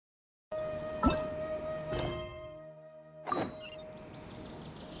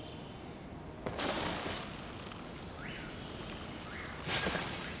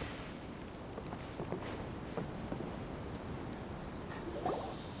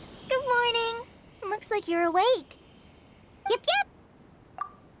looks like you're awake. Yep, yep.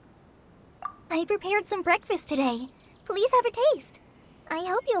 I prepared some breakfast today. Please have a taste. I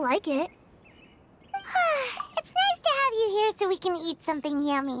hope you'll like it. It's nice to have you here so we can eat something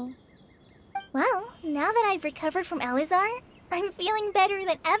yummy. Well, now that I've recovered from Elazar, I'm feeling better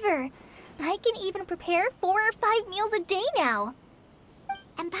than ever. I can even prepare 4 or 5 meals a day now.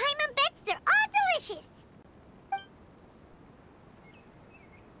 And Paimon bets they're all delicious.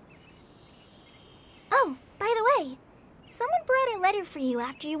 Oh, by the way, someone brought a letter for you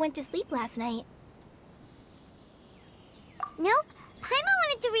after you went to sleep last night. Nope, Paimon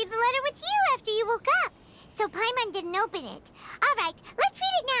wanted to read the letter with you after you woke up, so Paimon didn't open it. Alright, let's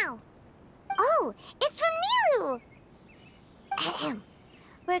read it now. Oh, it's from Nilu! Ahem.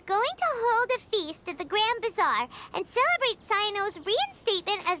 We're going to hold a feast at the Grand Bazaar and celebrate Cyano's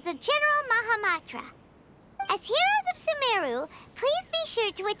reinstatement as the General Mahamatra. As heroes of Sumeru, please be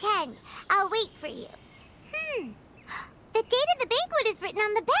sure to attend. I'll wait for you. The date of the banquet is written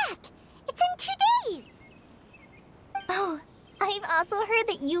on the back. It's in 2 days. Oh, I've also heard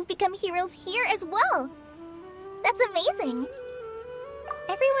that you've become heroes here as well. That's amazing.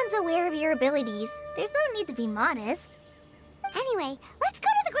 Everyone's aware of your abilities. There's no need to be modest. Anyway, let's go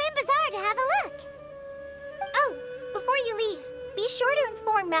to the Grand Bazaar to have a look. Oh, before you leave, be sure to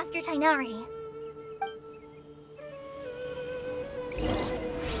inform Master Tainari.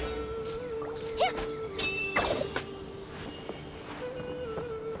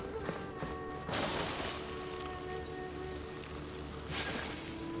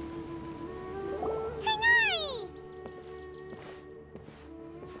 Tainari!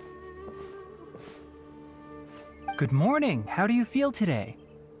 Good morning. How do you feel today?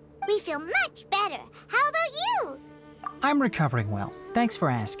 We feel much better. How about you? I'm recovering well. Thanks for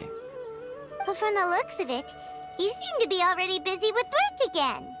asking. But from the looks of it, you seem to be already busy with work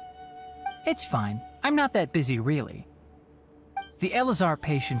again. It's fine. I'm not that busy, really. The Elazar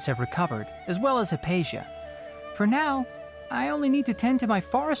patients have recovered, as well as Hypatia. For now, I only need to tend to my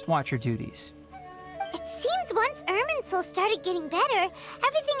Forest Watcher duties. It seems once Irminsul started getting better,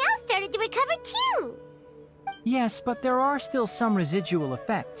 everything else started to recover too. Yes, but there are still some residual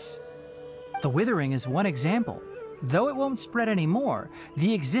effects. The withering is one example. Though it won't spread anymore,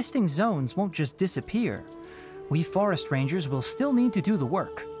 the existing zones won't just disappear. We forest rangers will still need to do the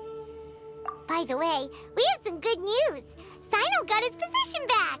work. By the way, we have some good news. Cyno got his position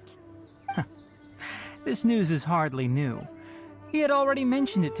back. This news is hardly new. He had already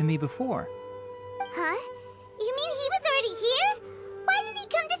mentioned it to me before. Huh? You mean he was already here? Why didn't he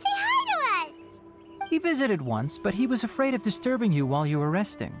come to say hi to us? He visited once, but he was afraid of disturbing you while you were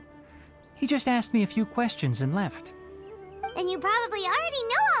resting. He just asked me a few questions and left. Then you probably already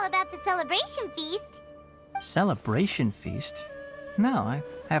know all about the celebration feast. Celebration feast? No, I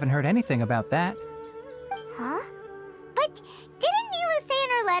haven't heard anything about that. Huh? But didn't Nilu say in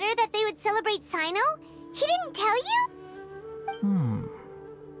her letter that they would celebrate Cyno? He didn't tell you?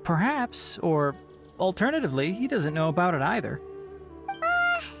 Perhaps, or alternatively, he doesn't know about it either.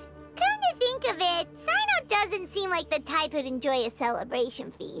 Come to think of it, Cyno doesn't seem like the type who'd enjoy a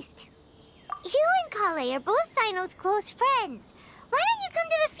celebration feast. You and Kale are both Cyno's close friends. Why don't you come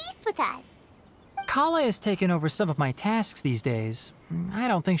to the feast with us? Kala has taken over some of my tasks these days. I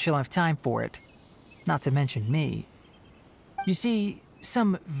don't think she'll have time for it. Not to mention me. You see,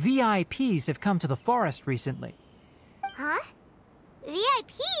 some VIPs have come to the forest recently. Huh?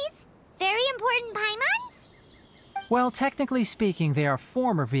 VIPs? Very important Paimons? Well, technically speaking, they are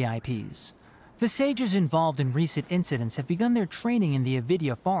former VIPs. The sages involved in recent incidents have begun their training in the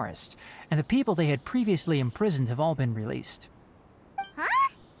Avidya forest, and the people they had previously imprisoned have all been released.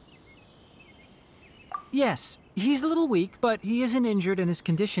 Huh? Yes, he's a little weak, but he isn't injured and his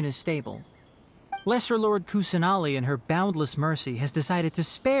condition is stable. Lesser Lord Kusanali, in her boundless mercy, has decided to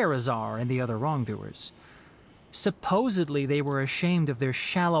spare Azar and the other wrongdoers. Supposedly, they were ashamed of their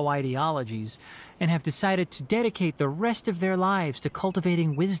shallow ideologies and have decided to dedicate the rest of their lives to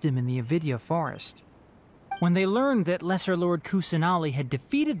cultivating wisdom in the Avidya forest. When they learned that Lesser Lord Kusanali had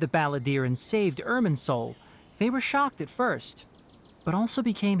defeated the Balladeer and saved Irminsul, they were shocked at first, but also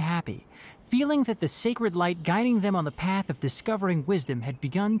became happy, feeling that the sacred light guiding them on the path of discovering wisdom had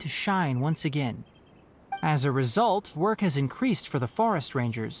begun to shine once again. As a result, work has increased for the forest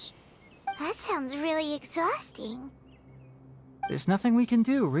rangers. That sounds really exhausting. There's nothing we can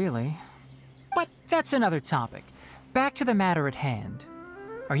do, really. But that's another topic. Back to the matter at hand.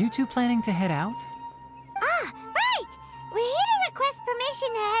 Are you two planning to head out? Ah, right! We're here to request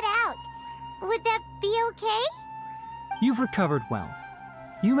permission to head out. Would that be okay? You've recovered well.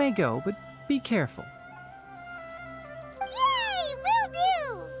 You may go, but be careful. Yay! Will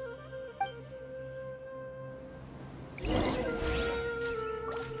do!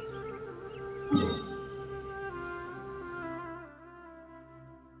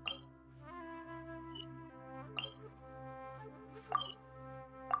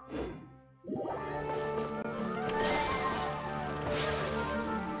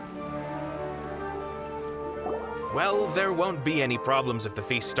 Well, there won't be any problems if the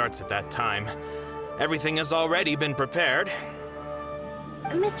feast starts at that time. Everything has already been prepared.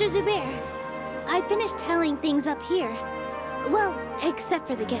 Mr. Zubair, I finished tallying things up here. Well, except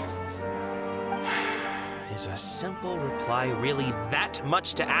for the guests. Is a simple reply really that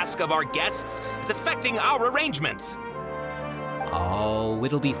much to ask of our guests? It's affecting our arrangements. Oh,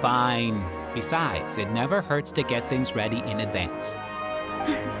 it'll be fine. Besides, it never hurts to get things ready in advance.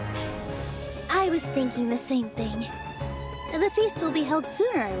 I was thinking the same thing. The feast will be held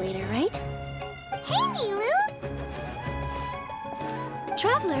sooner or later, right? Hey, Nilu!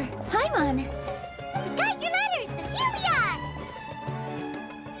 Traveler, Paimon! We got your letters, so here we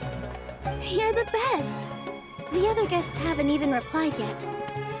are! You're the best! The other guests haven't even replied yet.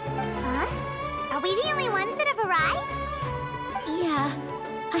 Huh? Are we the only ones that have arrived? Yeah,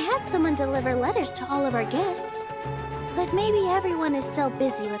 I had someone deliver letters to all of our guests. But maybe everyone is still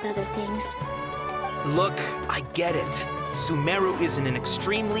busy with other things. Look, I get it. Sumeru is in an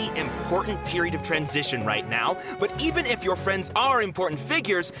extremely important period of transition right now, but even if your friends are important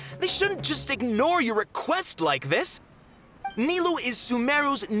figures, they shouldn't just ignore your request like this. Nilou is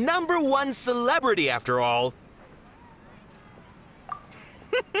Sumeru's #1 celebrity, after all.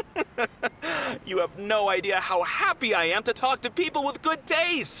 You have no idea how happy I am to talk to people with good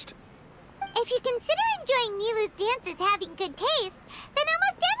taste. If you consider enjoying Nilu's dances having good taste, then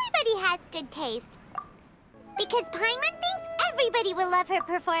almost everybody has good taste. Because Paimon thinks everybody will love her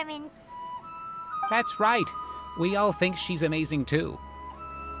performance. That's right. We all think she's amazing too.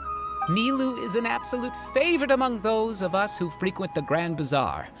 Nilou is an absolute favorite among those of us who frequent the Grand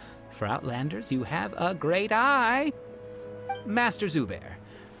Bazaar. For Outlanders, you have a great eye. Master Zubair,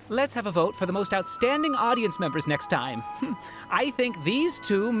 let's have a vote for the most outstanding audience members next time. I think these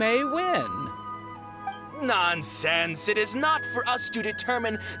two may win. Nonsense! It is not for us to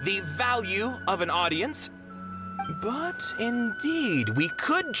determine the value of an audience. But indeed, we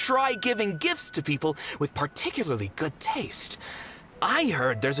could try giving gifts to people with particularly good taste. I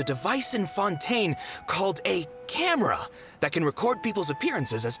heard there's a device in Fontaine called a camera that can record people's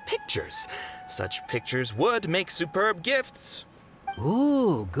appearances as pictures. Such pictures would make superb gifts.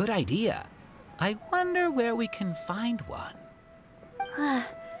 Ooh, good idea. I wonder where we can find one.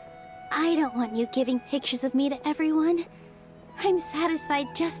 I don't want you giving pictures of me to everyone. I'm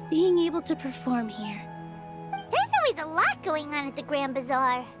satisfied just being able to perform here. There's always a lot going on at the Grand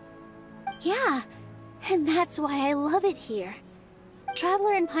Bazaar. Yeah, and that's why I love it here.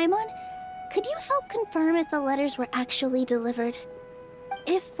 Traveler and Paimon, could you help confirm if the letters were actually delivered?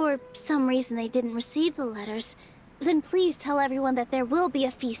 If for some reason they didn't receive the letters, then please tell everyone that there will be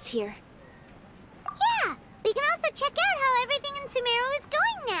a feast here. Yeah, we can also check out how everything in Sumeru is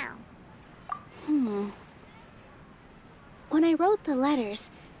going now. When I wrote the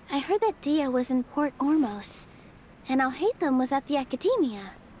letters, I heard that Dia was in Port Ormos, and Alhaitham was at the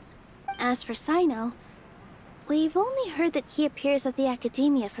Academia. As for Sino, we've only heard that he appears at the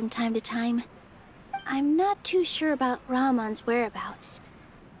Academia from time to time. I'm not too sure about Ramon's whereabouts.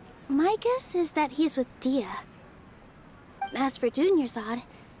 My guess is that he's with Dia. As for Dunyarzad,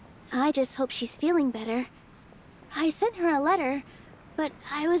 I just hope she's feeling better. I sent her a letter, but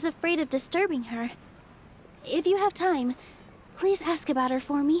I was afraid of disturbing her. If you have time, please ask about her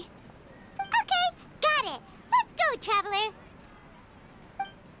for me. Okay, got it. Let's go, Traveler.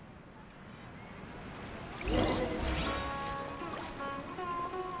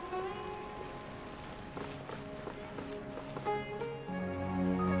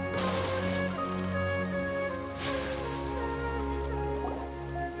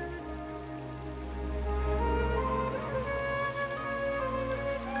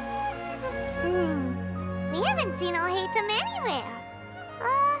 We haven't seen Alhaitham anywhere.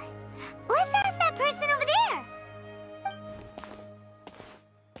 Let's ask that person over there.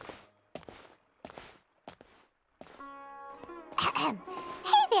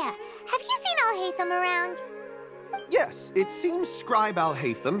 Hey there, have you seen Alhaitham around? Yes, it seems Scribe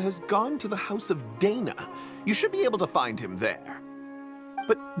Alhaitham has gone to the House of Dana. You should be able to find him there.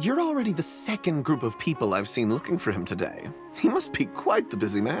 But you're already the second group of people I've seen looking for him today. He must be quite the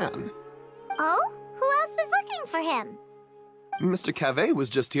busy man. Oh? Who else was looking for him? Mr. Cavey was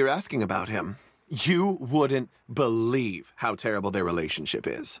just here asking about him. You wouldn't believe how terrible their relationship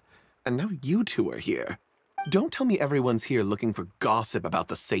is. And now you two are here. Don't tell me everyone's here looking for gossip about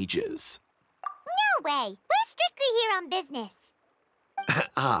the sages. No way! We're strictly here on business.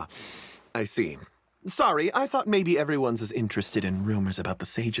 Ah, I see. Sorry, I thought maybe everyone's as interested in rumors about the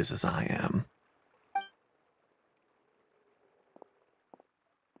sages as I am.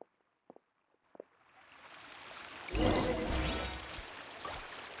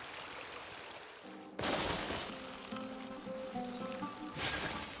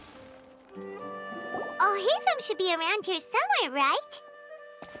 should be around here somewhere, right?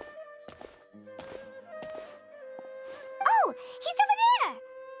 Oh, he's over there!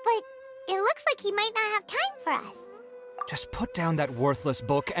 But it looks like he might not have time for us. Just put down that worthless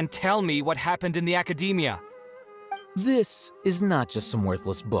book and tell me what happened in the academia. This is not just some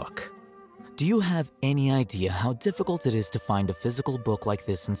worthless book. Do you have any idea how difficult it is to find a physical book like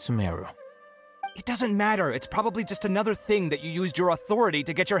this in Sumeru? It doesn't matter. It's probably just another thing that you used your authority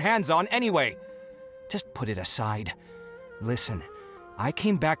to get your hands on anyway. Just put it aside. Listen, I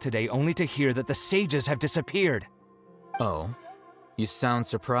came back today only to hear that the sages have disappeared. Oh, you sound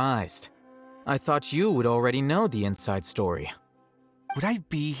surprised. I thought you would already know the inside story. Would I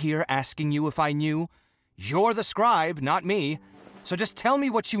be here asking you if I knew? You're the scribe, not me. So just tell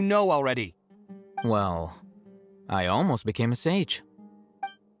me what you know already. Well, I almost became a sage.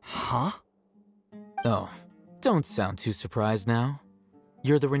 Huh? Oh, don't sound too surprised now.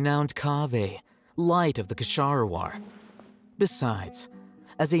 You're the renowned Kaveh, light of the Ksharawar. Besides,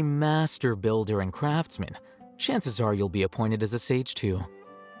 as a master builder and craftsman, chances are you'll be appointed as a sage too.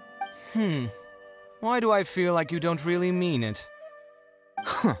 Why do I feel like you don't really mean it?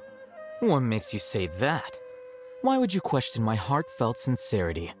 Huh. What makes you say that? Why would you question my heartfelt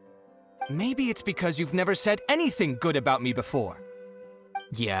sincerity? Maybe it's because you've never said anything good about me before.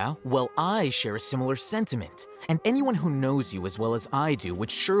 Yeah, well, I share a similar sentiment, and anyone who knows you as well as I do would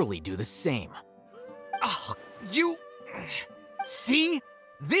surely do the same. Ugh, you... See?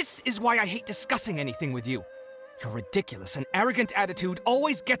 This is why I hate discussing anything with you. Your ridiculous and arrogant attitude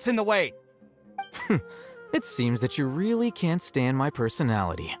always gets in the way. It seems that you really can't stand my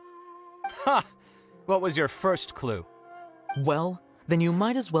personality. Ha! What was your first clue? Well, then you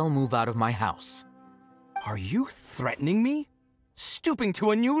might as well move out of my house. Are you threatening me? Stooping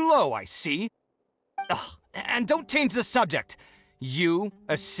to a new low, I see. Ugh, and don't change the subject. You,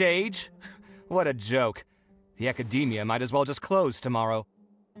 a sage? What a joke. The academia might as well just close tomorrow.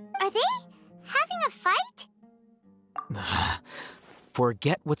 Are they having a fight?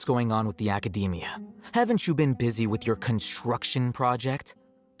 Forget what's going on with the academia. Haven't you been busy with your construction project?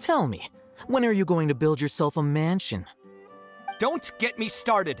 Tell me, when are you going to build yourself a mansion? Don't get me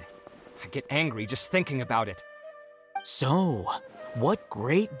started. I get angry just thinking about it. So, what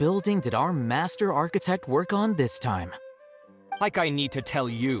great building did our master architect work on this time? Like I need to tell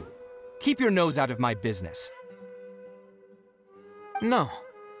you. Keep your nose out of my business. No,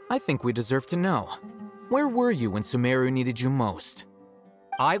 I think we deserve to know. Where were you when Sumeru needed you most?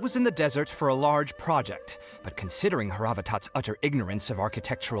 I was in the desert for a large project, but considering Haravatat's utter ignorance of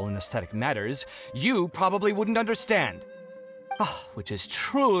architectural and aesthetic matters, you probably wouldn't understand. Which is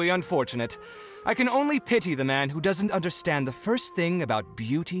truly unfortunate. I can only pity the man who doesn't understand the first thing about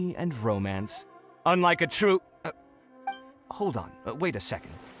beauty and romance. Unlike a true... hold on, wait a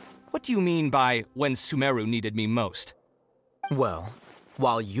second. What do you mean by when Sumeru needed me most? Well,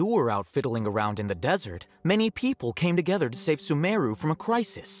 while you were out fiddling around in the desert, many people came together to save Sumeru from a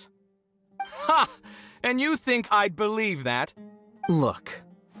crisis. Ha! And you think I'd believe that? Look,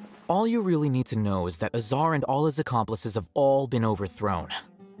 all you really need to know is that Azar and all his accomplices have all been overthrown.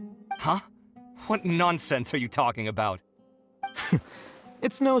 Huh? What nonsense are you talking about?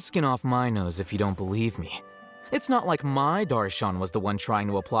 It's no skin off my nose if you don't believe me. It's not like my Archon was the one trying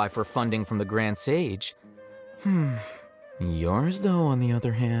to apply for funding from the Grand Sage. Yours, though, on the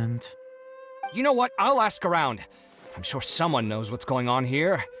other hand... You know what? I'll ask around. I'm sure someone knows what's going on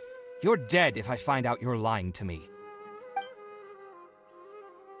here. You're dead if I find out you're lying to me.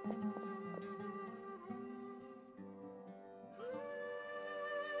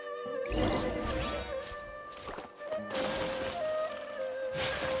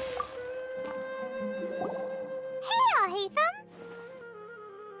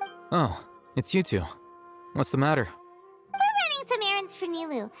 Oh, it's you two. What's the matter? We're running some errands for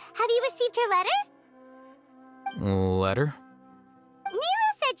Nilou. Have you received her letter? Letter?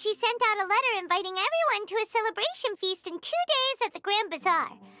 Nilou said she sent out a letter inviting everyone to a celebration feast in 2 days at the Grand Bazaar.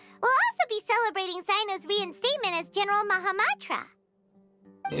 We'll also be celebrating Cyno's reinstatement as General Mahamatra.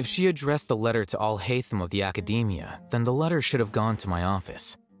 If she addressed the letter to all Hatham of the Academia, then the letter should have gone to my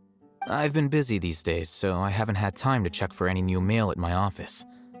office. I've been busy these days, so I haven't had time to check for any new mail at my office.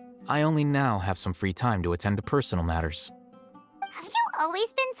 I only now have some free time to attend to personal matters. Have you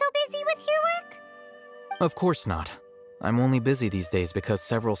always been so busy with your work? Of course not. I'm only busy these days because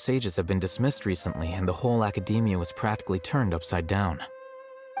several sages have been dismissed recently and the whole academia was practically turned upside down.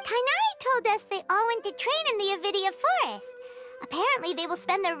 Kainari told us they all went to train in the Avidia Forest. Apparently they will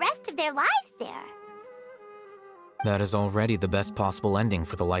spend the rest of their lives there. That is already the best possible ending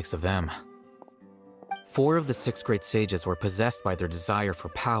for the likes of them. 4 of the 6 great sages were possessed by their desire for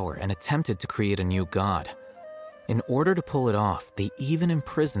power and attempted to create a new god. In order to pull it off, they even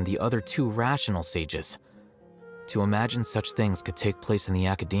imprisoned the other 2 rational sages. To imagine such things could take place in the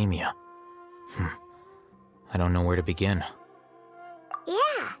academia. I don't know where to begin.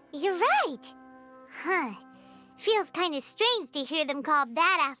 Yeah, you're right. Huh. Feels kind of strange to hear them called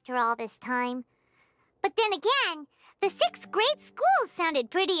that after all this time. But then again, the 6 great schools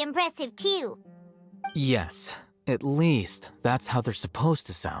sounded pretty impressive too. Yes, at least that's how they're supposed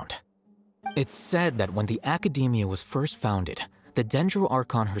to sound. It's said that when the academia was first founded, the Dendro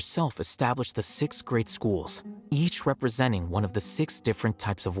Archon herself established the 6 great schools, each representing one of the 6 different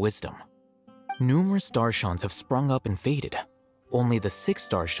types of wisdom. Numerous Darshans have sprung up and faded. Only the 6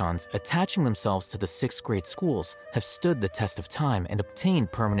 Darshans, attaching themselves to the 6 great schools, have stood the test of time and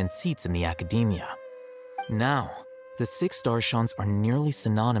obtained permanent seats in the academia. Now, the 6 Darshans are nearly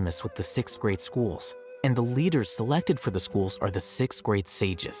synonymous with the 6 great schools, and the leaders selected for the schools are the 6 great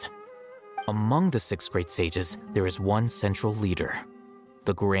sages. Among the 6 great sages, there is one central leader,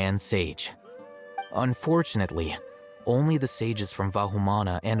 the Grand Sage. Unfortunately, only the sages from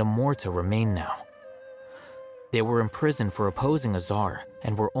Vahumana and Amorta remain now. They were imprisoned for opposing Azar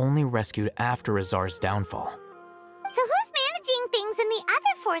and were only rescued after Azar's downfall. So who's managing things in the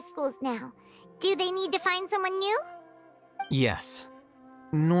other 4 schools now? Do they need to find someone new? Yes.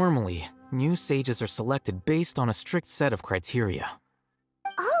 Normally, new sages are selected based on a strict set of criteria.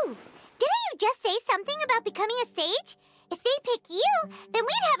 Oh, didn't you just say something about becoming a sage? If they pick you, then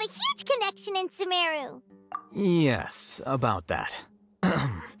we'd have a huge connection in Sumeru. Yes, about that.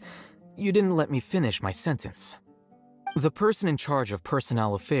 You didn't let me finish my sentence. The person in charge of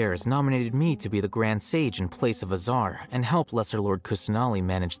personnel affairs nominated me to be the Grand Sage in place of Azar and help Lesser Lord Kusanali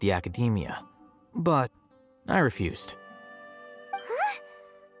manage the academia. But I refused. Huh?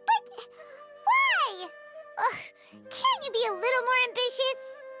 But why? Ugh, can't you be a little more ambitious?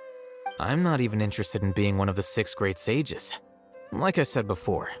 I'm not even interested in being one of the 6 great sages. Like I said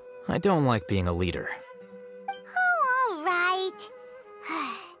before, I don't like being a leader. Oh, all right.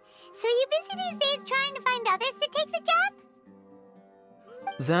 So are you busy these days trying to find others to take the job?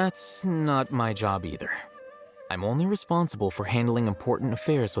 That's not my job either. I'm only responsible for handling important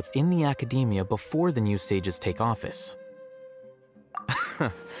affairs within the academia before the new sages take office.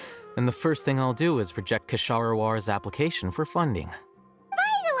 And the first thing I'll do is reject Kasharawar's application for funding.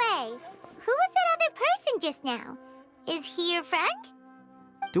 By the way, who was that other person just now? Is he your friend?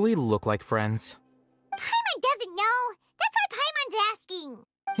 Do we look like friends? Paimon doesn't know. That's why Paimon's asking.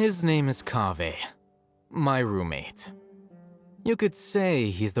 His name is Kaveh, my roommate. You could say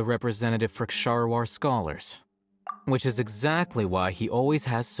he's the representative for Ksharawar scholars, which is exactly why he always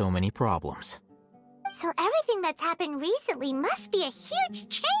has so many problems. So everything that's happened recently must be a huge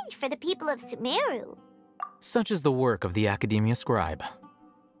change for the people of Sumeru. Such is the work of the Academia Scribe.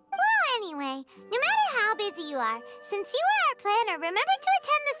 Well, anyway, no matter how busy you are, since you are our planner, remember to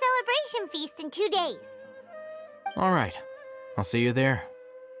attend the celebration feast in 2 days. All right, I'll see you there.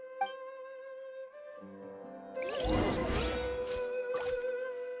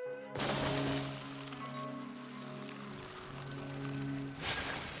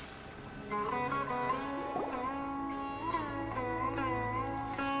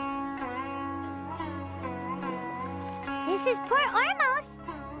 This is Port Ormos.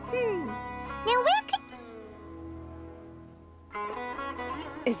 Now where could...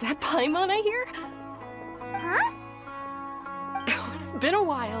 Is that Paimon I hear? Huh? Oh, it's been a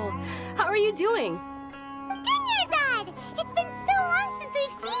while. How are you doing? Dinyarzad! It's been so long since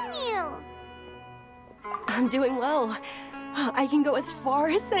we've seen you! I'm doing well. I can go as far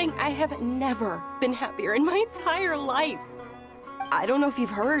as saying I have never been happier in my entire life. I don't know if you've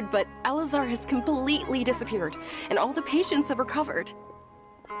heard, but Elazar has completely disappeared, and all the patients have recovered.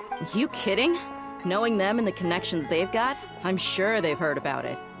 You kidding? Knowing them and the connections they've got, I'm sure they've heard about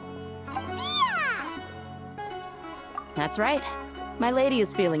it. Yeah! That's right. My lady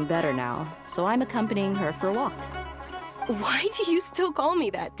is feeling better now, so I'm accompanying her for a walk. Why do you still call me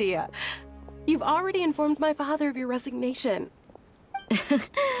that, Dia? You've already informed my father of your resignation.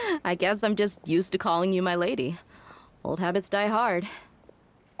 I guess I'm just used to calling you my lady. Old habits die hard.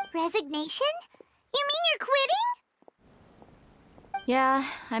 Resignation? You mean you're quitting? Yeah,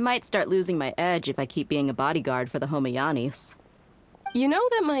 I might start losing my edge if I keep being a bodyguard for the Homayanis. You know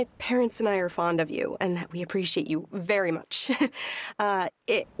that my parents and I are fond of you, and that we appreciate you very much.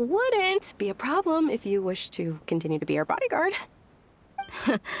 It wouldn't be a problem if you wish to continue to be our bodyguard.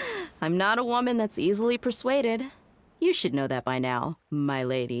 I'm not a woman that's easily persuaded. You should know that by now, my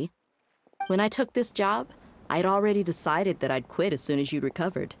lady. When I took this job, I'd already decided that I'd quit as soon as you'd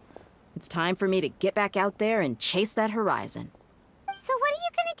recovered. It's time for me to get back out there and chase that horizon. So what are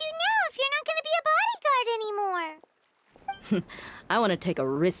you gonna do now if you're not gonna be a bodyguard anymore? I want to take a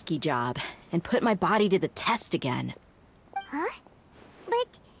risky job and put my body to the test again. Huh?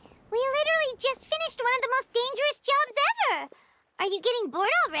 But we literally just finished one of the most dangerous jobs ever! Are you getting bored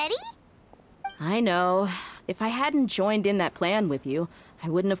already? I know. If I hadn't joined in that plan with you, I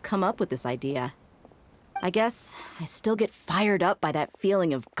wouldn't have come up with this idea. I guess I still get fired up by that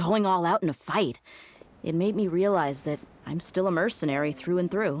feeling of going all out in a fight. It made me realize that I'm still a mercenary through and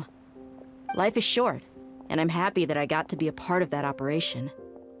through. Life is short, and I'm happy that I got to be a part of that operation.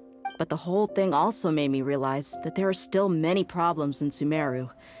 But the whole thing also made me realize that there are still many problems in Sumeru,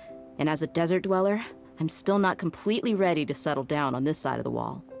 and as a desert dweller, I'm still not completely ready to settle down on this side of the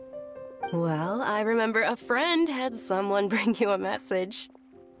wall. Well, I remember a friend had someone bring you a message.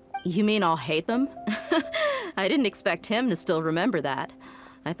 You mean I'll hate them? I didn't expect him to still remember that.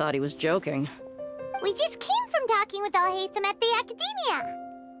 I thought he was joking. We just came from talking with Alhaitham at the Academia.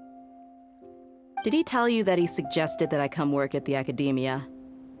 Did he tell you that he suggested that I come work at the Academia?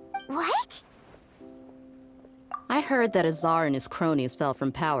 What? I heard that Azar and his cronies fell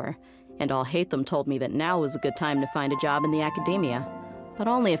from power, and Alhaitham told me that now was a good time to find a job in the Academia, but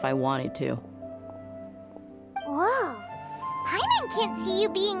only if I wanted to. Whoa. Paimon can't see you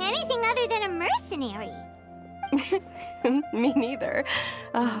being anything other than a mercenary. Me neither.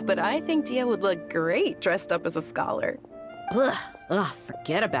 But I think Dia would look great dressed up as a scholar. Ugh,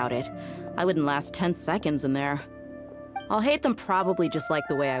 forget about it. I wouldn't last 10 seconds in there. Alhaitham probably just liked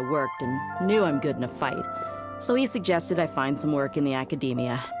the way I worked and knew I'm good in a fight, so he suggested I find some work in the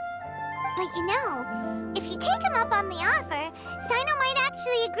Academia. But you know, if you take him up on the offer, Sino might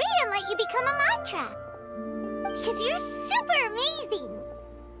actually agree and let you become a Matra. Because you're super amazing!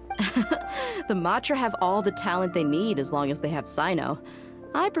 The Matra have all the talent they need as long as they have Sino.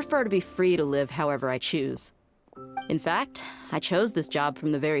 I prefer to be free to live however I choose. In fact, I chose this job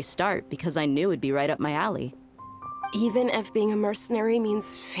from the very start because I knew it'd be right up my alley. Even if being a mercenary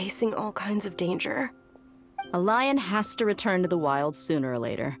means facing all kinds of danger. A lion has to return to the wild sooner or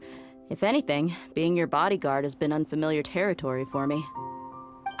later. If anything, being your bodyguard has been unfamiliar territory for me.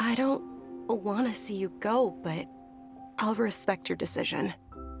 I don't want to see you go, but I'll respect your decision.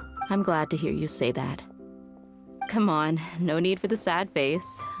 I'm glad to hear you say that. Come on, no need for the sad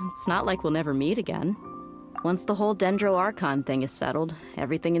face. It's not like we'll never meet again. Once the whole Dendro Archon thing is settled,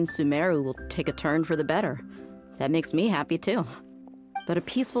 everything in Sumeru will take a turn for the better. That makes me happy too. But a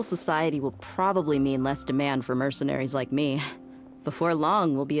peaceful society will probably mean less demand for mercenaries like me. Before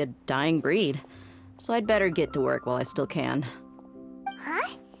long, we'll be a dying breed. So I'd better get to work while I still can.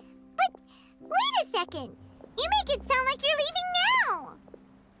 Huh? But wait a second! You make it sound like you're leaving now!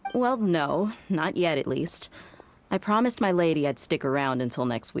 Well, no, not yet at least. I promised my lady I'd stick around until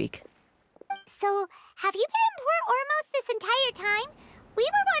next week. So, have you been in Port Ormos this entire time? We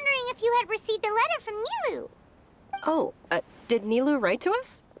were wondering if you had received a letter from Nilou. Oh, did Nilou write to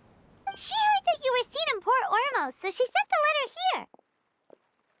us? She heard that you were seen in Port Ormos, so she sent the letter here.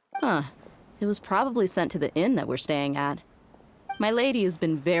 Huh. It was probably sent to the inn that we're staying at. My lady has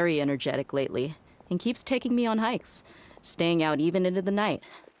been very energetic lately, and keeps taking me on hikes, staying out even into the night.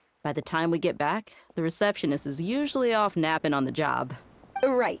 By the time we get back, the receptionist is usually off napping on the job.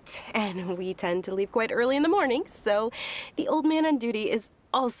 Right, and we tend to leave quite early in the morning, so the old man on duty is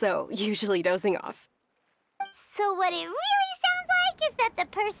also usually dozing off. So what it really sounds like is that the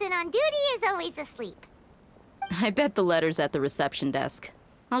person on duty is always asleep. I bet the letter's at the reception desk.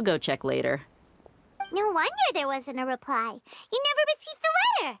 I'll go check later. No wonder there wasn't a reply. You never received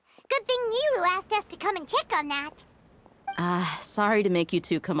the letter. Good thing Nilou asked us to come and check on that. Sorry to make you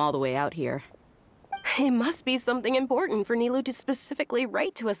two come all the way out here. It must be something important for Nilou to specifically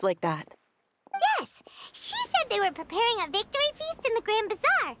write to us like that. Yes, she said they were preparing a victory feast in the Grand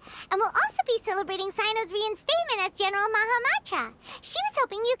Bazaar, and will also be celebrating Sino's reinstatement as General Mahamatra. She was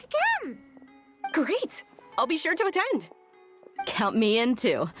hoping you could come. Great! I'll be sure to attend. Count me in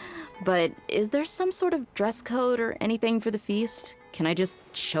too. But is there some sort of dress code or anything for the feast? Can I just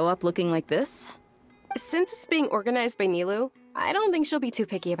show up looking like this? Since it's being organized by Nilou, I don't think she'll be too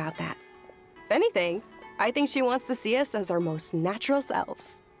picky about that. If anything, I think she wants to see us as our most natural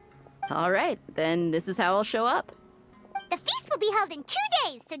selves. All right, then this is how I'll show up. The feast will be held in 2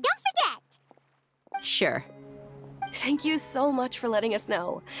 days, so don't forget. Sure. Thank you so much for letting us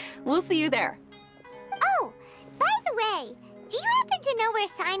know. We'll see you there. Oh, by the way, do you happen to know where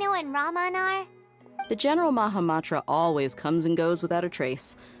Sino and Raman are? The General Mahamatra always comes and goes without a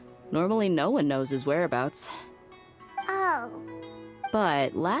trace. Normally no one knows his whereabouts. Oh.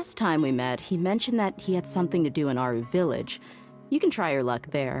 But last time we met, he mentioned that he had something to do in Aru village. You can try your luck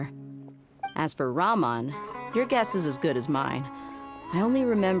there. As for Raman, your guess is as good as mine. I only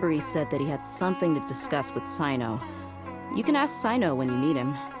remember he said that he had something to discuss with Sino. You can ask Sino when you meet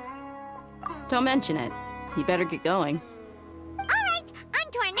him. Don't mention it. You better get going. Alright,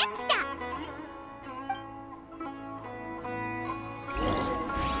 on to our next stop.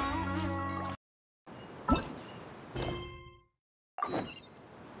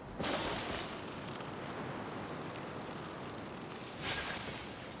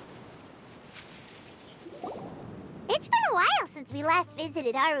 It's been a while since we last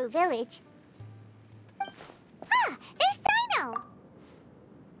visited Aru Village. Ah, there's Sino!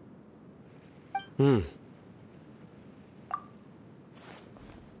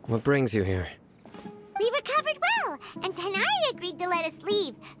 What brings you here? We recovered well, and Tanari agreed to let us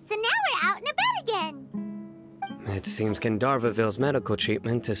leave, so now we're out and about again. It seems Gandharvaville's medical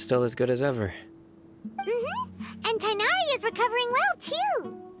treatment is still as good as ever. And Tanari is recovering well,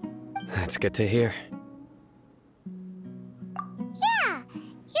 too. That's good to hear. Yeah,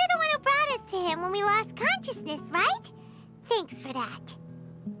 you're the one who brought us to him when we lost consciousness, right? Thanks for that.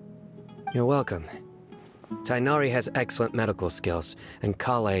 You're welcome. Tainari has excellent medical skills, and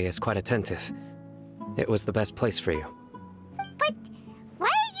Kale is quite attentive. It was the best place for you. But why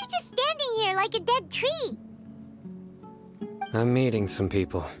are you just standing here like a dead tree? I'm meeting some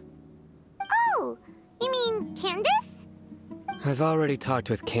people. Oh, you mean Candace? I've already talked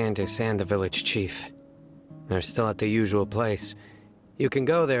with Candace and the village chief. They're still at the usual place. You can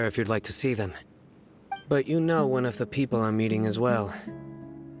go there if you'd like to see them. But you know one of the people I'm meeting as well.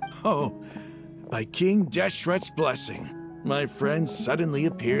 Oh, by King Deshret's blessing, my friend suddenly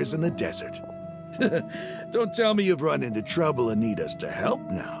appears in the desert. Don't tell me you've run into trouble and need us to help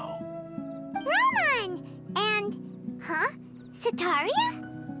now. Roman! And, Sataria?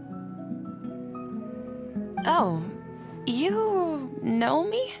 Oh, you know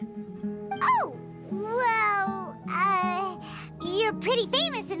me? Oh, well, you're pretty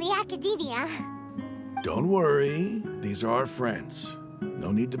famous in the academia. Don't worry, these are our friends.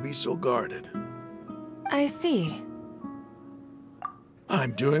 No need to be so guarded. I see.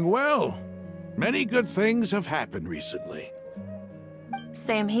 I'm doing well. Many good things have happened recently.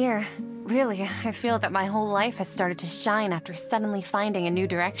 Same here. Really, I feel that my whole life has started to shine after suddenly finding a new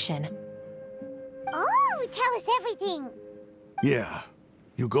direction. Oh, tell us everything. Yeah,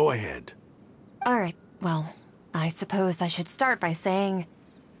 you go ahead. Alright, well, I suppose I should start by saying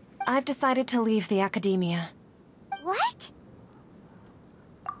I've decided to leave the academia. What?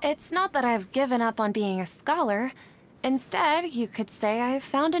 It's not that I've given up on being a scholar. Instead, you could say I've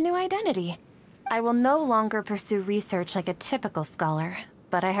found a new identity. I will no longer pursue research like a typical scholar,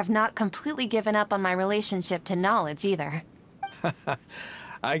 but I have not completely given up on my relationship to knowledge either.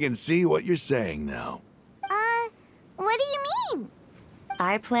 I can see what you're saying now. What do you mean?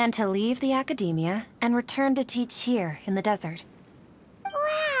 I plan to leave the academia and return to teach here in the desert.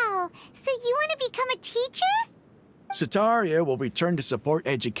 Wow, so you want to become a teacher? Sataria will return to support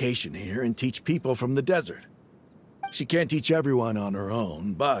education here and teach people from the desert. She can't teach everyone on her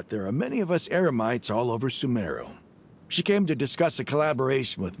own, but there are many of us Eremites all over Sumeru. She came to discuss a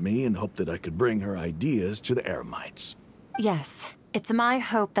collaboration with me and hoped that I could bring her ideas to the Eremites. Yes, it's my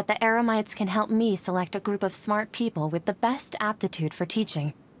hope that the Eremites can help me select a group of smart people with the best aptitude for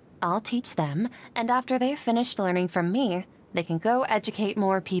teaching. I'll teach them, and after they've finished learning from me, they can go educate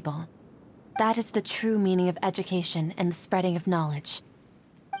more people. That is the true meaning of education and the spreading of knowledge.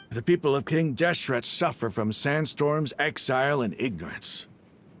 The people of King Deshret suffer from sandstorms, exile, and ignorance.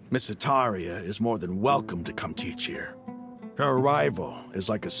 Miss Sataria is more than welcome to come teach here. Her arrival is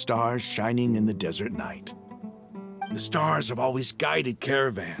like a star shining in the desert night. The stars have always guided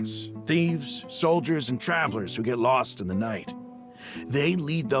caravans, thieves, soldiers, and travelers who get lost in the night. They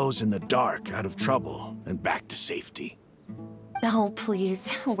lead those in the dark out of trouble and back to safety. Oh,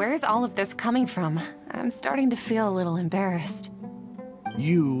 please. Where's all of this coming from? I'm starting to feel a little embarrassed.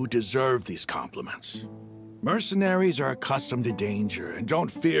 You deserve these compliments. Mercenaries are accustomed to danger and don't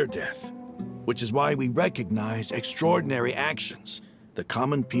fear death, which is why we recognize extraordinary actions the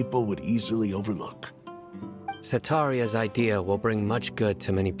common people would easily overlook. Sataria's idea will bring much good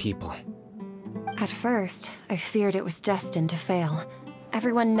to many people. At first, I feared it was destined to fail.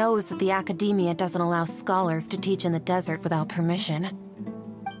 Everyone knows that the academia doesn't allow scholars to teach in the desert without permission.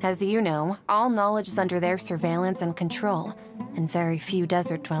 As you know, all knowledge is under their surveillance and control, and very few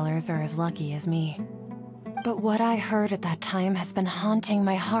desert dwellers are as lucky as me. But what I heard at that time has been haunting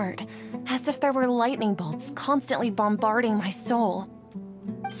my heart, as if there were lightning bolts constantly bombarding my soul.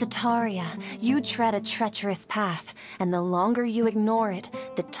 Sataria, you tread a treacherous path, and the longer you ignore it,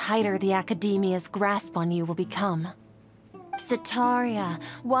 the tighter the academia's grasp on you will become. Sataria,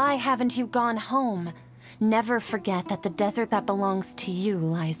 why haven't you gone home? Never forget that the desert that belongs to you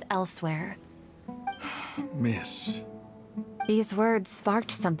lies elsewhere. Miss, These words sparked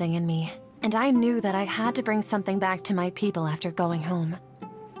something in me, and I knew that I had to bring something back to my people after going home.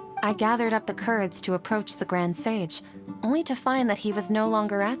 I gathered up the courage to approach the Grand Sage, only to find that he was no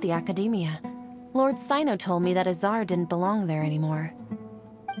longer at the Academia. Lord Sino told me that Azar didn't belong there anymore.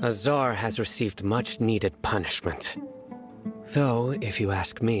 Azar has received much-needed punishment. Though, if you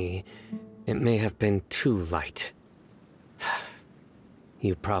ask me, it may have been too light.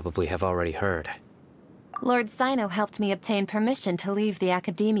 You probably have already heard. Lord Sino helped me obtain permission to leave the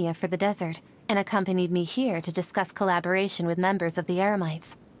Academia for the desert, and accompanied me here to discuss collaboration with members of the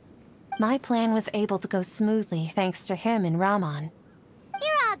Eremites. My plan was able to go smoothly thanks to him and Rahman.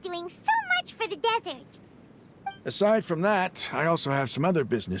 You're all doing so much for the desert. Aside from that, I also have some other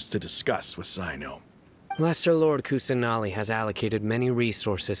business to discuss with Sino. Lesser Lord Kusanali has allocated many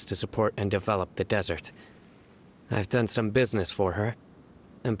resources to support and develop the desert. I've done some business for her,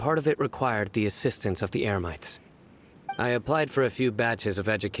 and part of it required the assistance of the Eremites. I applied for a few batches of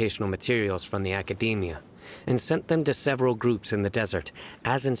educational materials from the Academia, and sent them to several groups in the desert,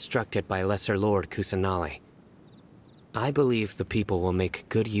 as instructed by Lesser Lord Kusanali. I believe the people will make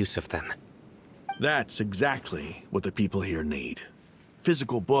good use of them. That's exactly what the people here need.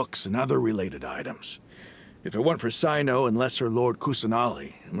 Physical books and other related items. If it weren't for Sino and Lesser Lord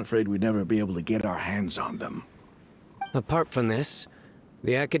Kusanali, I'm afraid we'd never be able to get our hands on them. Apart from this,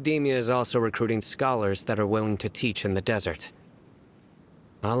 the Academia is also recruiting scholars that are willing to teach in the desert.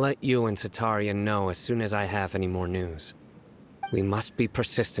 I'll let you and Sataria know as soon as I have any more news. We must be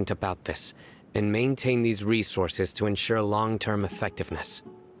persistent about this, and maintain these resources to ensure long-term effectiveness.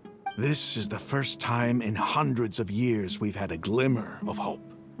 This is the first time in hundreds of years we've had a glimmer of hope.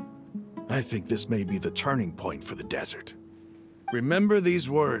 I think this may be the turning point for the desert. Remember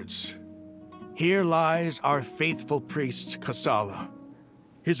these words. Here lies our faithful priest, Kasala.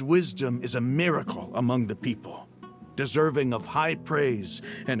 His wisdom is a miracle among the people, deserving of high praise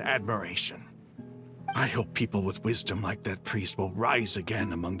and admiration. I hope people with wisdom like that priest will rise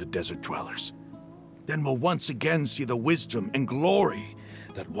again among the desert dwellers. Then we'll once again see the wisdom and glory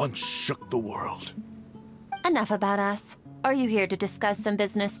that once shook the world. Enough about us. Are you here to discuss some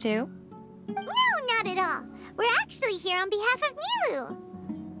business too? No, not at all. We're actually here on behalf of Nilou.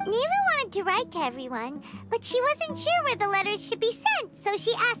 Nilou wanted to write to everyone, but she wasn't sure where the letters should be sent, so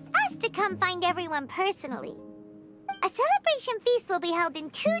she asked us to come find everyone personally. A celebration feast will be held in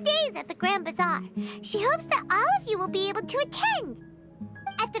 2 days at the Grand Bazaar. She hopes that all of you will be able to attend.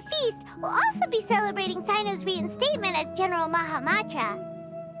 At the feast, we'll also be celebrating Sino's reinstatement as General Mahamatra.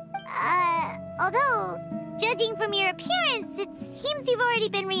 Although, judging from your appearance, it seems you've already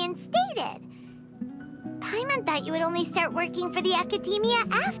been reinstated. Paimon thought you would only start working for the Academia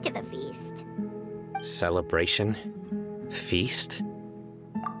after the feast. Celebration? Feast?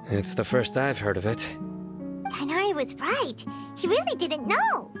 It's the first I've heard of it. Tighnari was right. He really didn't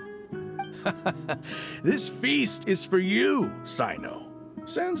know. This feast is for you, Sino.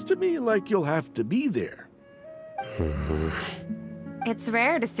 Sounds to me like you'll have to be there. It's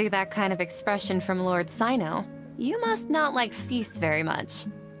rare to see that kind of expression from Lord Sino. You must not like feasts very much.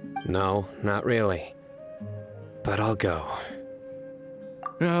 No, not really. But I'll go.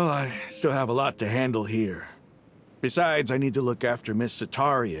 Well, I still have a lot to handle here. Besides, I need to look after Miss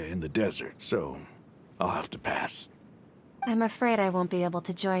Sataria in the desert, so I'll have to pass. I'm afraid I won't be able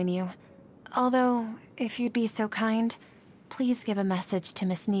to join you. Although, if you'd be so kind, please give a message to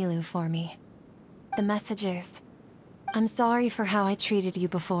Miss Nilou for me. The message is, I'm sorry for how I treated you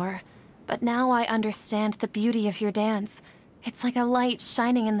before, but now I understand the beauty of your dance. It's like a light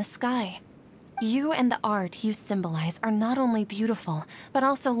shining in the sky. You and the art you symbolize are not only beautiful, but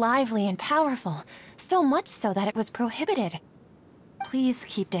also lively and powerful, so much so that it was prohibited. Please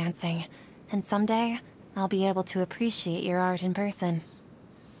keep dancing, and someday, I'll be able to appreciate your art in person.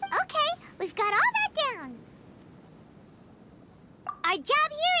 Okay, we've got all that down. Our job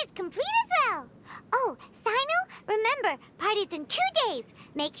here is complete as well. Oh, Sino, remember, party's in 2 days.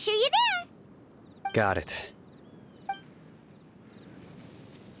 Make sure you're there. Got it.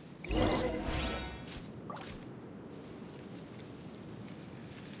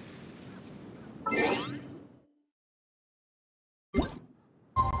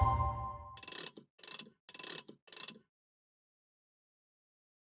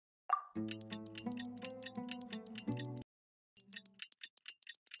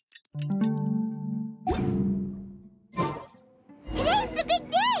 Today's the big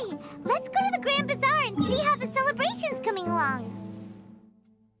day. Let's go to the Grand Bazaar and see how the celebration's coming along.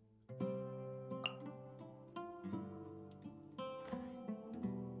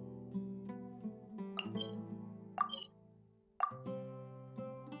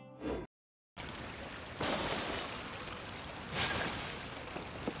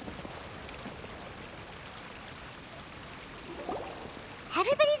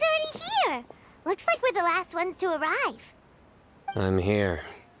 the last ones to arrive. I'm here.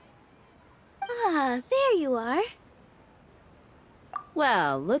 Ah, there you are.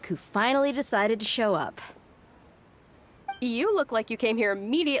 Well, look who finally decided to show up. You look like you came here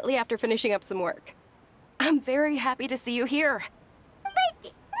immediately after finishing up some work. I'm very happy to see you here. But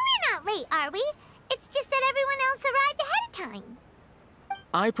we're not late, are we? It's just that everyone else arrived ahead of time.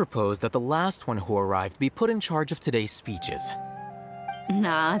 I propose that the last one who arrived be put in charge of today's speeches.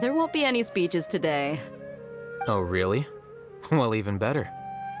 Nah, there won't be any speeches today. Oh, really? Well, even better.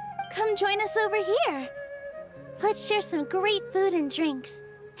 Come join us over here. Let's share some great food and drinks,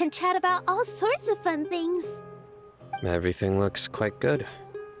 and chat about all sorts of fun things. Everything looks quite good.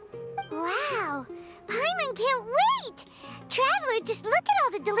 Wow! Paimon can't wait! Traveler, just look at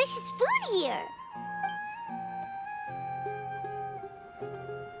all the delicious food here!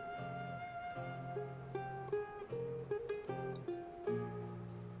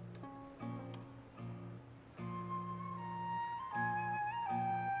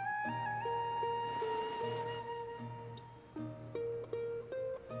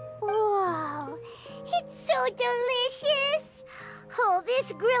 Whoa! It's so delicious! Oh,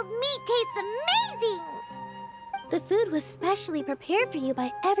 this grilled meat tastes amazing! The food was specially prepared for you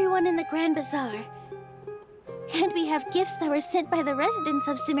by everyone in the Grand Bazaar. And we have gifts that were sent by the residents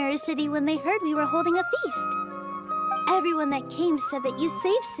of Sumeru City when they heard we were holding a feast. Everyone that came said that you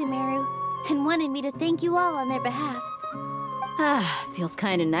saved Sumeru and wanted me to thank you all on their behalf. Ah, feels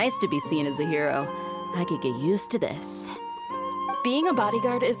kinda nice to be seen as a hero. I could get used to this. Being a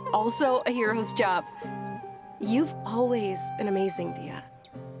bodyguard is also a hero's job. You've always been amazing, Dia.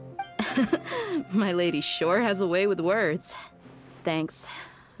 My lady sure has a way with words. Thanks.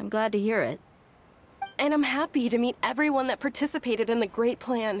 I'm glad to hear it. And I'm happy to meet everyone that participated in the great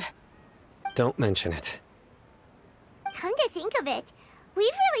plan. Don't mention it. Come to think of it,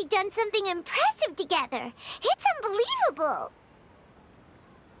 we've really done something impressive together. It's unbelievable.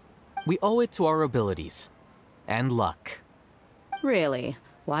 We owe it to our abilities. And luck. Really?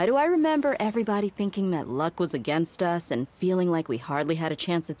 Why do I remember everybody thinking that luck was against us and feeling like we hardly had a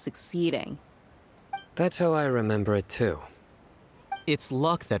chance of succeeding? That's how I remember it too. It's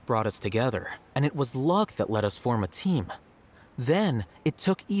luck that brought us together, and it was luck that let us form a team. Then, it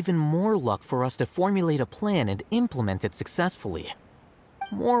took even more luck for us to formulate a plan and implement it successfully.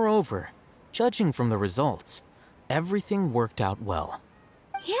 Moreover, judging from the results, everything worked out well.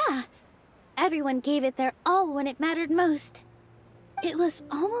 Yeah, everyone gave it their all when it mattered most. It was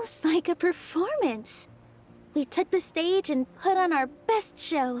almost like a performance. We took the stage and put on our best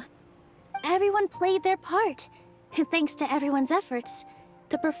show. Everyone played their part, and thanks to everyone's efforts,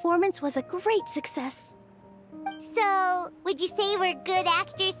 the performance was a great success. So, would you say we're good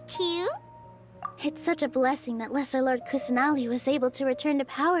actors too? It's such a blessing that Lesser Lord Kusanali was able to return to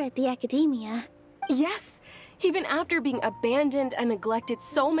power at the Academia. Yes, even after being abandoned and neglected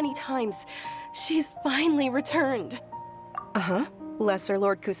so many times, she's finally returned. Uh-huh. Lesser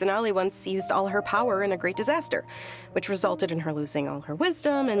Lord Kusanali once used all her power in a great disaster, which resulted in her losing all her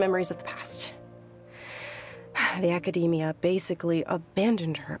wisdom and memories of the past. The Academia basically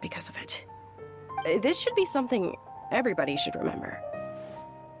abandoned her because of it. This should be something everybody should remember.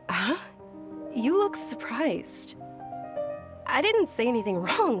 Huh? You look surprised. I didn't say anything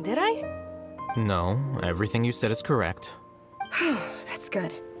wrong, did I? No, everything you said is correct. That's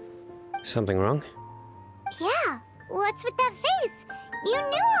good. Something wrong? Yeah, what's with that face? You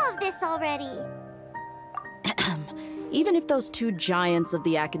knew all of this already. Even if those two giants of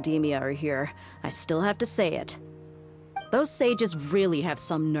the Academia are here, I still have to say it. Those sages really have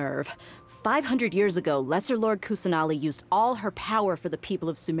some nerve. 500 years ago, Lesser Lord Kusanali used all her power for the people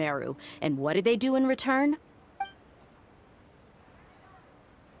of Sumeru, and what did they do in return?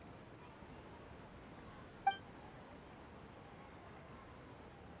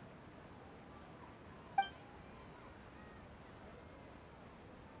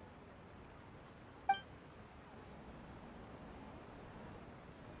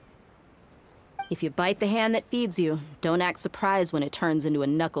 If you bite the hand that feeds you, don't act surprised when it turns into a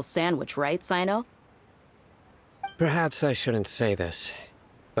knuckle sandwich, right, Sino? Perhaps I shouldn't say this,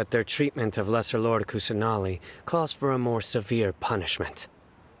 but their treatment of Lesser Lord Kusanali calls for a more severe punishment.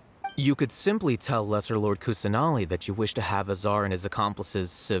 You could simply tell Lesser Lord Kusanali that you wish to have Azar and his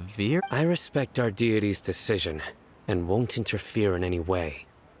accomplices severe. I respect our deity's decision, and won't interfere in any way.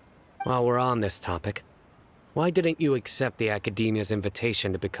 While we're on this topic, why didn't you accept the Academia's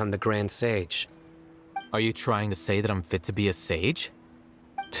invitation to become the Grand Sage? Are you trying to say that I'm fit to be a sage?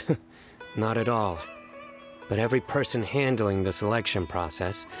 Not at all. But every person handling the selection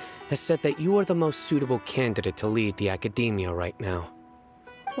process has said that you are the most suitable candidate to lead the Academia right now.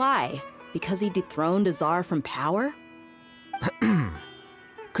 Why? Because he dethroned Azar from power?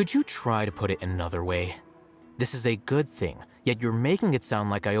 Could you try to put it another way? This is a good thing, yet you're making it sound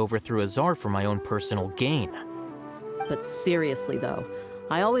like I overthrew Azar for my own personal gain. But seriously though,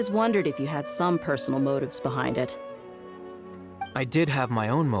 I always wondered if you had some personal motives behind it. I did have my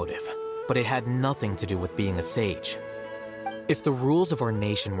own motive, but it had nothing to do with being a sage. If the rules of our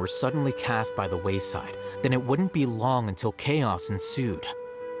nation were suddenly cast by the wayside, then it wouldn't be long until chaos ensued.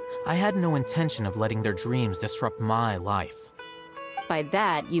 I had no intention of letting their dreams disrupt my life. By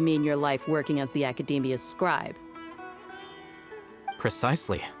that, you mean your life working as the Academia's scribe.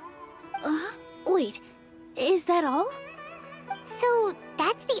 Precisely. Wait, is that all? So,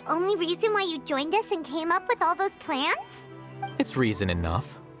 that's the only reason why you joined us and came up with all those plans? It's reason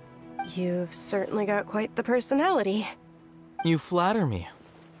enough. You've certainly got quite the personality. You flatter me.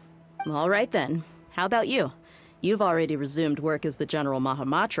 All right then. How about you? You've already resumed work as the General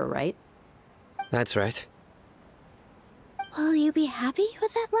Mahamatra, right? That's right. Will you be happy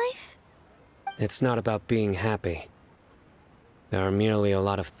with that life? It's not about being happy. There are merely a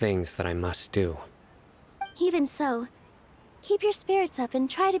lot of things that I must do. Even so, keep your spirits up and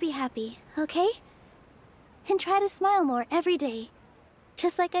try to be happy, okay? And try to smile more every day,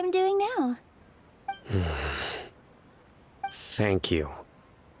 just like I'm doing now. Thank you.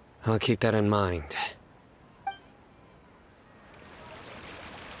 I'll keep that in mind.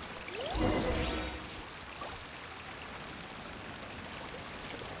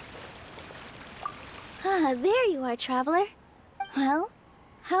 Ah, there you are, traveler. Well,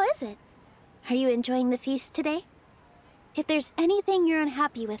 how is it? Are you enjoying the feast today? If there's anything you're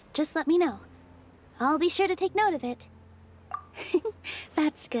unhappy with, just let me know. I'll be sure to take note of it.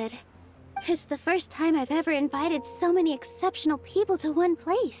 That's good. It's the first time I've ever invited so many exceptional people to one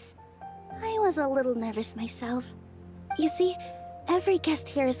place. I was a little nervous myself. You see, every guest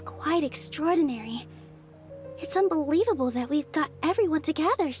here is quite extraordinary. It's unbelievable that we've got everyone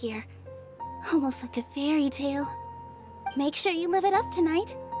together here. Almost like a fairy tale. Make sure you live it up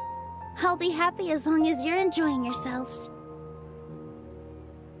tonight. I'll be happy as long as you're enjoying yourselves.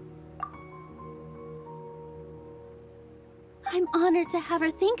 I'm honored to have her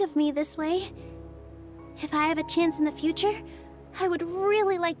think of me this way. If I have a chance in the future, I would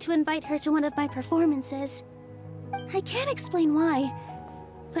really like to invite her to one of my performances. I can't explain why,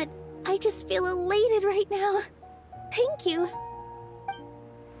 but I just feel elated right now. Thank you.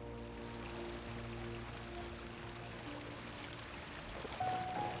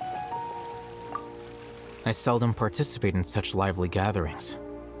 I seldom participate in such lively gatherings,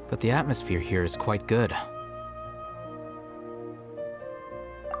 but the atmosphere here is quite good.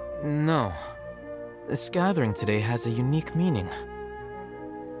 No, this gathering today has a unique meaning.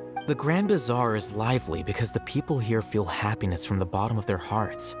 The Grand Bazaar is lively because the people here feel happiness from the bottom of their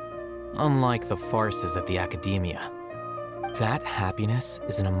hearts, unlike the farces at the Academia. That happiness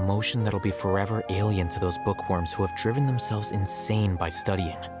is an emotion that'll be forever alien to those bookworms who have driven themselves insane by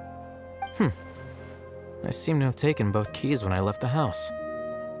studying. I seem to have taken both keys when I left the house.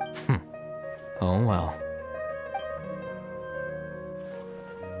 Oh well.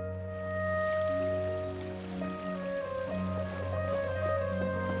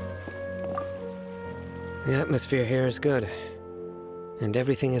 The atmosphere here is good, and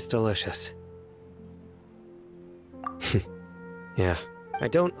everything is delicious. Yeah, I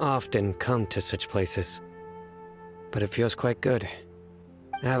don't often come to such places, but it feels quite good.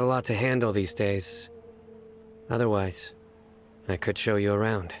 I have a lot to handle these days. Otherwise, I could show you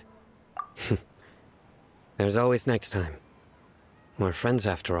around. There's always next time. We're friends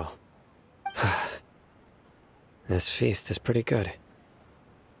after all. This feast is pretty good.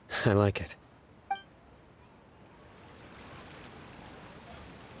 I like it.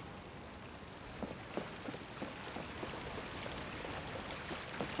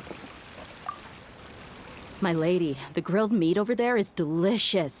 My lady, the grilled meat over there is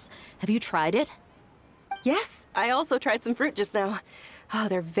delicious. Have you tried it? Yes, I also tried some fruit just now. Oh,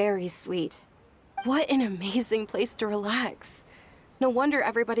 they're very sweet. What an amazing place to relax. No wonder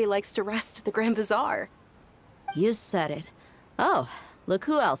everybody likes to rest at the Grand Bazaar. You said it. Oh, look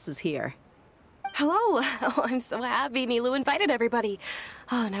who else is here. Hello. Oh, I'm so happy Nilou invited everybody.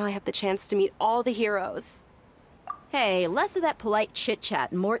 Oh, now I have the chance to meet all the heroes. Hey, less of that polite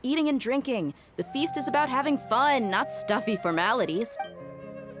chit-chat and more eating and drinking. The feast is about having fun, not stuffy formalities.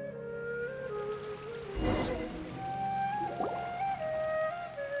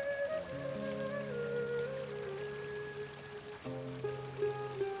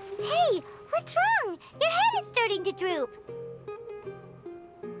 Hey, what's wrong? Your head is starting to droop.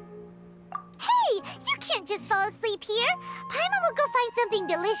 Hey, you can't can't just fall asleep here. Paimon will go find something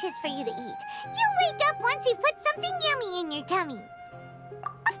delicious for you to eat. You'll wake up once you've put something yummy in your tummy.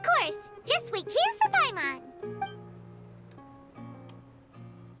 Of course, just wait here for Paimon.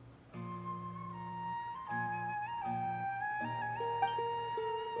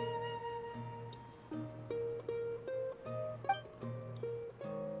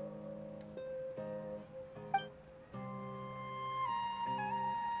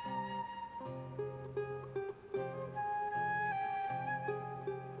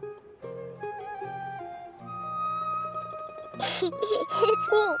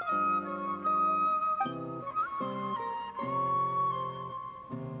 It's me.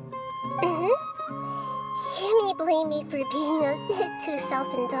 You may blame me for being a bit too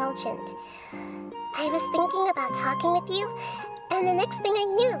self-indulgent. I was thinking about talking with you, and the next thing I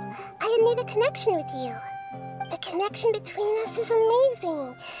knew, I had made a connection with you. The connection between us is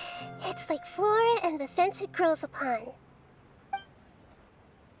amazing. It's like flora and the fence it grows upon.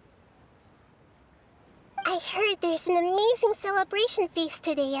 I heard there's an amazing celebration feast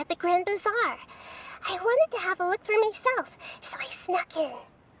today at the Grand Bazaar. I wanted to have a look for myself, so I snuck in.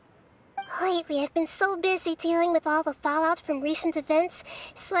 Lately, I've been so busy dealing with all the fallout from recent events,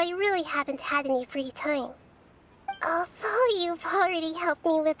 so I really haven't had any free time. Although you've already helped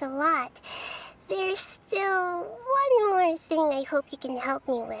me with a lot, there's still one more thing I hope you can help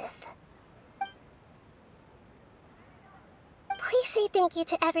me with. Please say thank you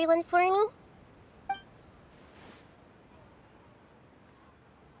to everyone for me.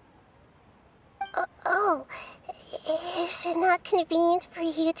 Oh, is it not convenient for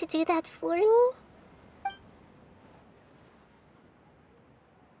you to do that for me?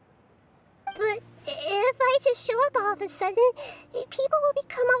 But if I just show up all of a sudden, people will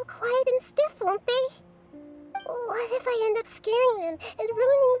become all quiet and stiff, won't they? What if I end up scaring them and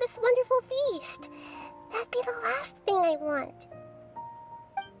ruining this wonderful feast? That'd be the last thing I want.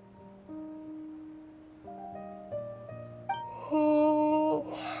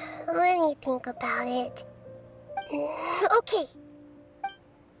 Let me think about it. Okay.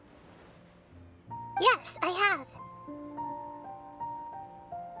 Yes, I have.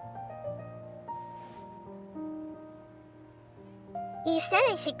 You said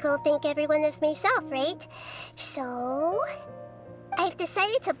I should go thank everyone as myself, right? So, I've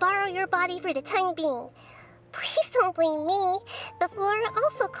decided to borrow your body for the time being. Please don't blame me. The flora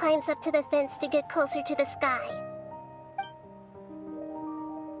also climbs up to the fence to get closer to the sky.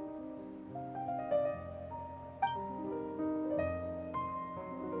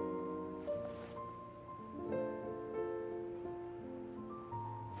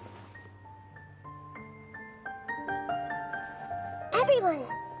 Everyone!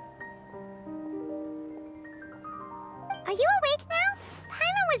 Are you awake now?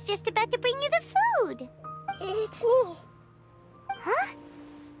 Paimon was just about to bring you the food. It's me. Huh?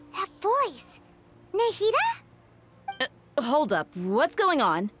 That voice. Nahida? Hold up. What's going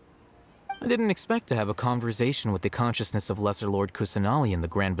on? I didn't expect to have a conversation with the consciousness of Lesser Lord Kusanali in the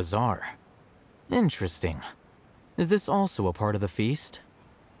Grand Bazaar. Interesting. Is this also a part of the feast?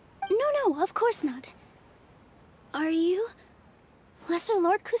 No, of course not. Are you Lesser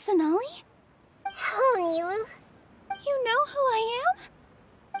Lord Kusanali? Hello, Nilu. You know who I am?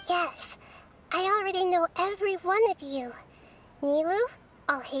 Yes, I already know every one of you. Nilu,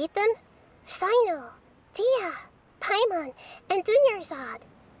 Alhaitham, Sino, Dia, Paimon, and Dunyarzad.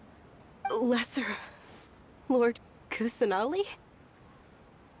 Lesser Lord Kusanali?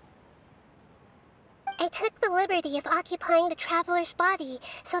 I took the liberty of occupying the Traveler's body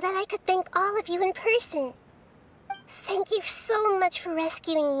so that I could thank all of you in person. Thank you so much for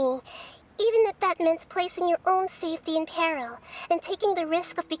rescuing me, even if that meant placing your own safety in peril and taking the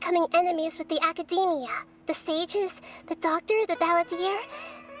risk of becoming enemies with the Academia, the sages, the doctor, the balladeer,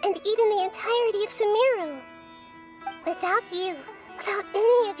 and even the entirety of Sumeru. Without you, without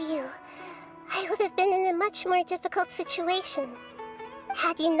any of you, I would have been in a much more difficult situation.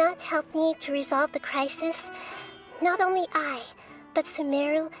 Had you not helped me to resolve the crisis, not only I, but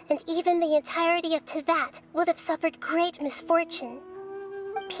Sumeru and even the entirety of Teyvat would have suffered great misfortune.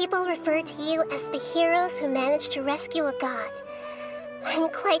 People refer to you as the heroes who managed to rescue a god. I'm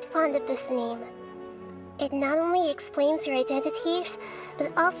quite fond of this name. It not only explains your identities,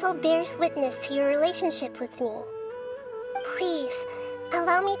 but also bears witness to your relationship with me. Please,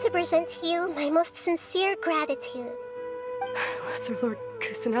 allow me to present to you my most sincere gratitude. Lesser Lord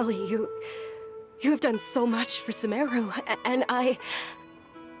Kusanali, you have done so much for Sumeru, and I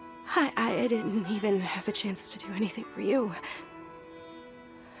didn't even have a chance to do anything for you.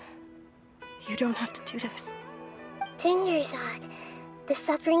 You don't have to do this. Dunyarzad, The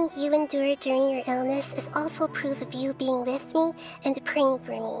suffering you endured during your illness is also proof of you being with me and praying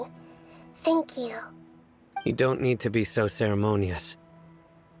for me. Thank you. You don't need to be so ceremonious.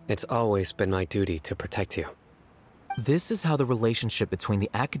 It's always been my duty to protect you. This is how the relationship between the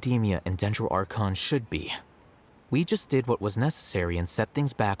Academia and Dendro Archon should be. We just did what was necessary and set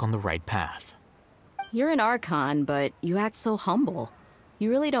things back on the right path. You're an Archon, but you act so humble. You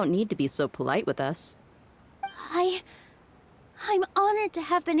really don't need to be so polite with us. I'm honored to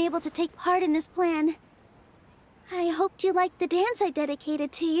have been able to take part in this plan. I hoped you liked the dance I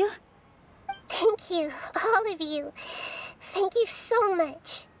dedicated to you. Thank you, all of you. Thank you so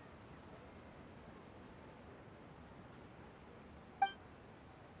much.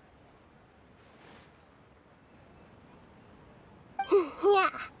 Yeah.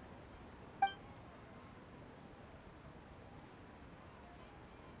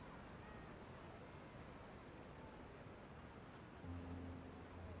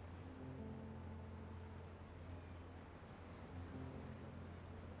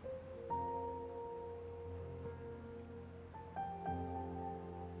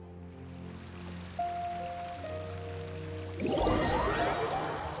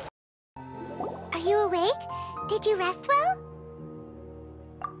 Are you awake? Did you rest well?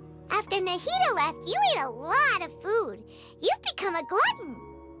 After Nahida left, you ate a lot of food. You've become a glutton.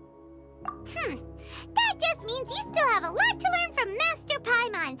 That just means you still have a lot to learn from Master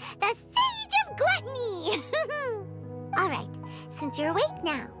Paimon, the Sage of Gluttony! Alright, since you're awake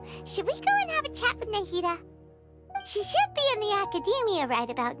now, should we go and have a chat with Nahida? She should be in the Academia right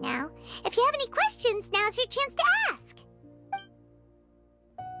about now. If you have any questions, now's your chance to ask.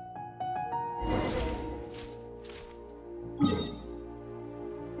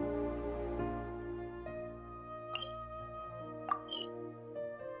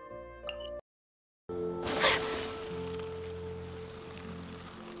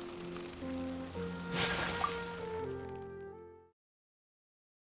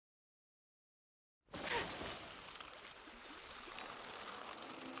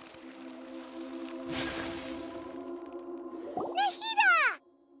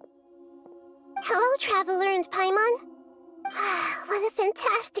 Hello, Traveler and Paimon. What a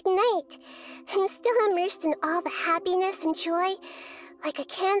fantastic night. I'm still immersed in all the happiness and joy, like a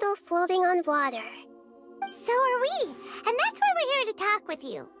candle floating on water. So are we, and that's why we're here to talk with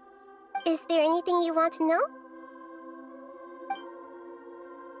you. Is there anything you want to know?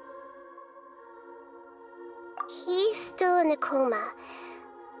 He's still in a coma.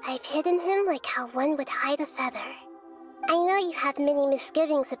 I've hidden him like how one would hide a feather. I know you have many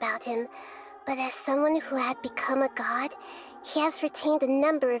misgivings about him, but as someone who had become a god, he has retained a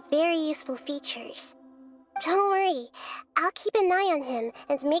number of very useful features. Don't worry, I'll keep an eye on him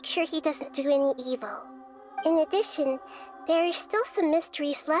and make sure he doesn't do any evil. In addition, there are still some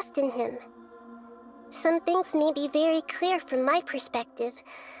mysteries left in him. Some things may be very clear from my perspective,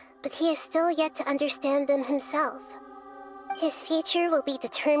 but he is still yet to understand them himself. His future will be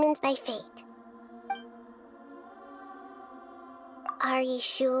determined by fate. Are you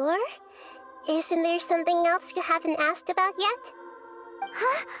sure? Isn't there something else you haven't asked about yet?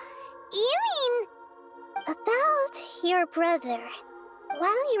 Huh? You mean... About your brother.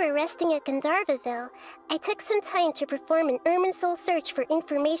 While you were resting at Gandharvaville, I took some time to perform an Irminsul search for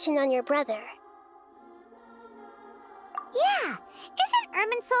information on your brother. Yeah! Isn't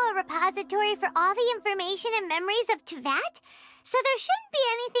Irminsul a repository for all the information and memories of Teyvat? So there shouldn't be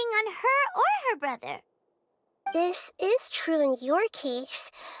anything on her or her brother. This is true in your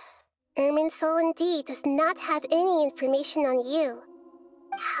case. Irminsul indeed does not have any information on you.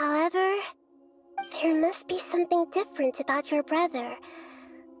 However, there must be something different about your brother.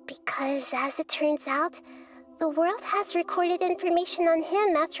 Because, as it turns out, the world has recorded information on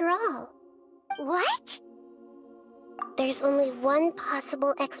him after all. What? There's only one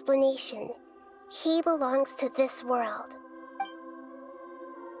possible explanation. He belongs to this world.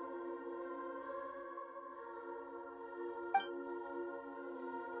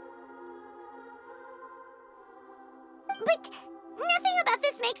 But nothing about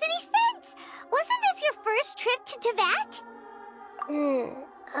this makes any sense! Wasn't this your first trip to Teyvat?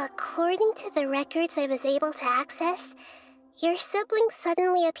 According to the records I was able to access, your sibling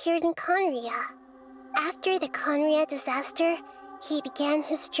suddenly appeared in Conria. After the Conria disaster, he began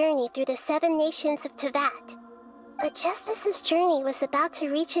his journey through the 7 nations of Teyvat. But just as his journey was about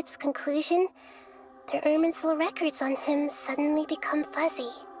to reach its conclusion, the Irminsul records on him suddenly become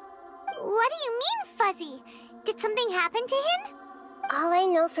fuzzy. What do you mean, fuzzy? Did something happen to him? All I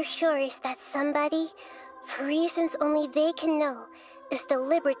know for sure is that somebody, for reasons only they can know, is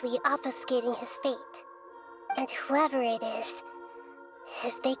deliberately obfuscating his fate. And whoever it is,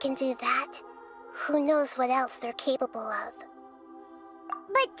 If they can do that, who knows what else they're capable of.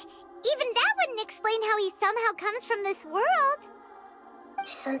 But even that wouldn't explain how he somehow comes from this world.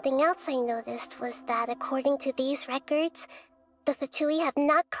 Something else I noticed was that according to these records, the Fatui have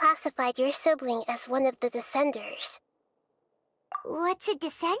not classified your sibling as one of the Descenders. What's a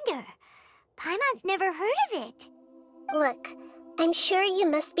Descender? Paimon's never heard of it. Look, I'm sure you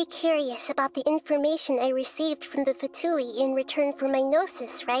must be curious about the information I received from the Fatui in return for my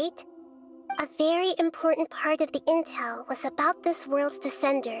gnosis, right? A very important part of the intel was about this world's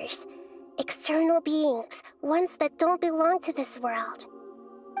Descenders. External beings, ones that don't belong to this world.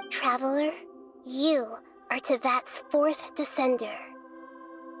 Traveler, you are Tevat's 4th Descender.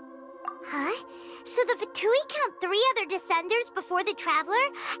 Huh? So the Fatui count 3 other Descenders before the Traveler,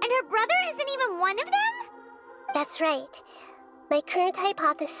 and her brother isn't even one of them? That's right. My current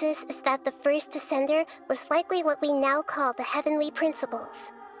hypothesis is that the first Descender was likely what we now call the Heavenly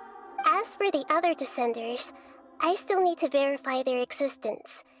Principles. As for the other Descenders, I still need to verify their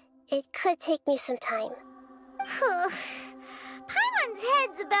existence. It could take me some time. Paimon's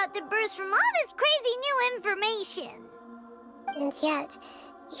head's about to burst from all this crazy new information. And yet,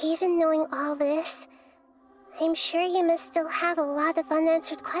 even knowing all this, I'm sure you must still have a lot of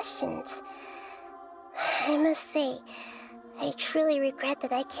unanswered questions. I must say, I truly regret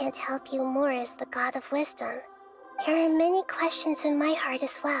that I can't help you more as the God of Wisdom. There are many questions in my heart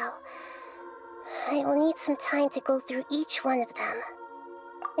as well. I will need some time to go through each one of them.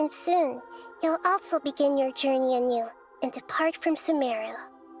 And soon, you'll also begin your journey anew and depart from Sumeru.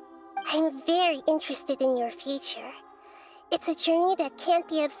 I'm very interested in your future. It's a journey that can't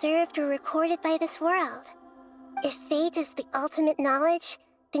be observed or recorded by this world. If fate is the ultimate knowledge,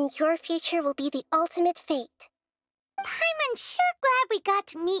 then your future will be the ultimate fate. Paimon's sure glad we got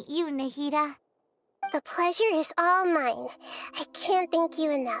to meet you, Nahida. The pleasure is all mine. I can't thank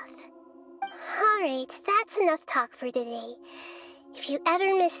you enough. Alright, that's enough talk for today. If you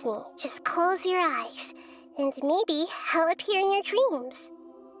ever miss me, just close your eyes, and maybe I'll appear in your dreams.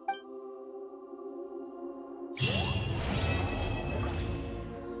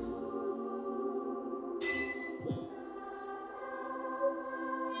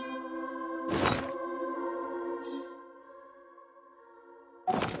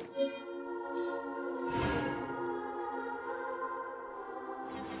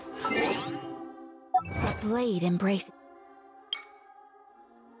 The blade embraces.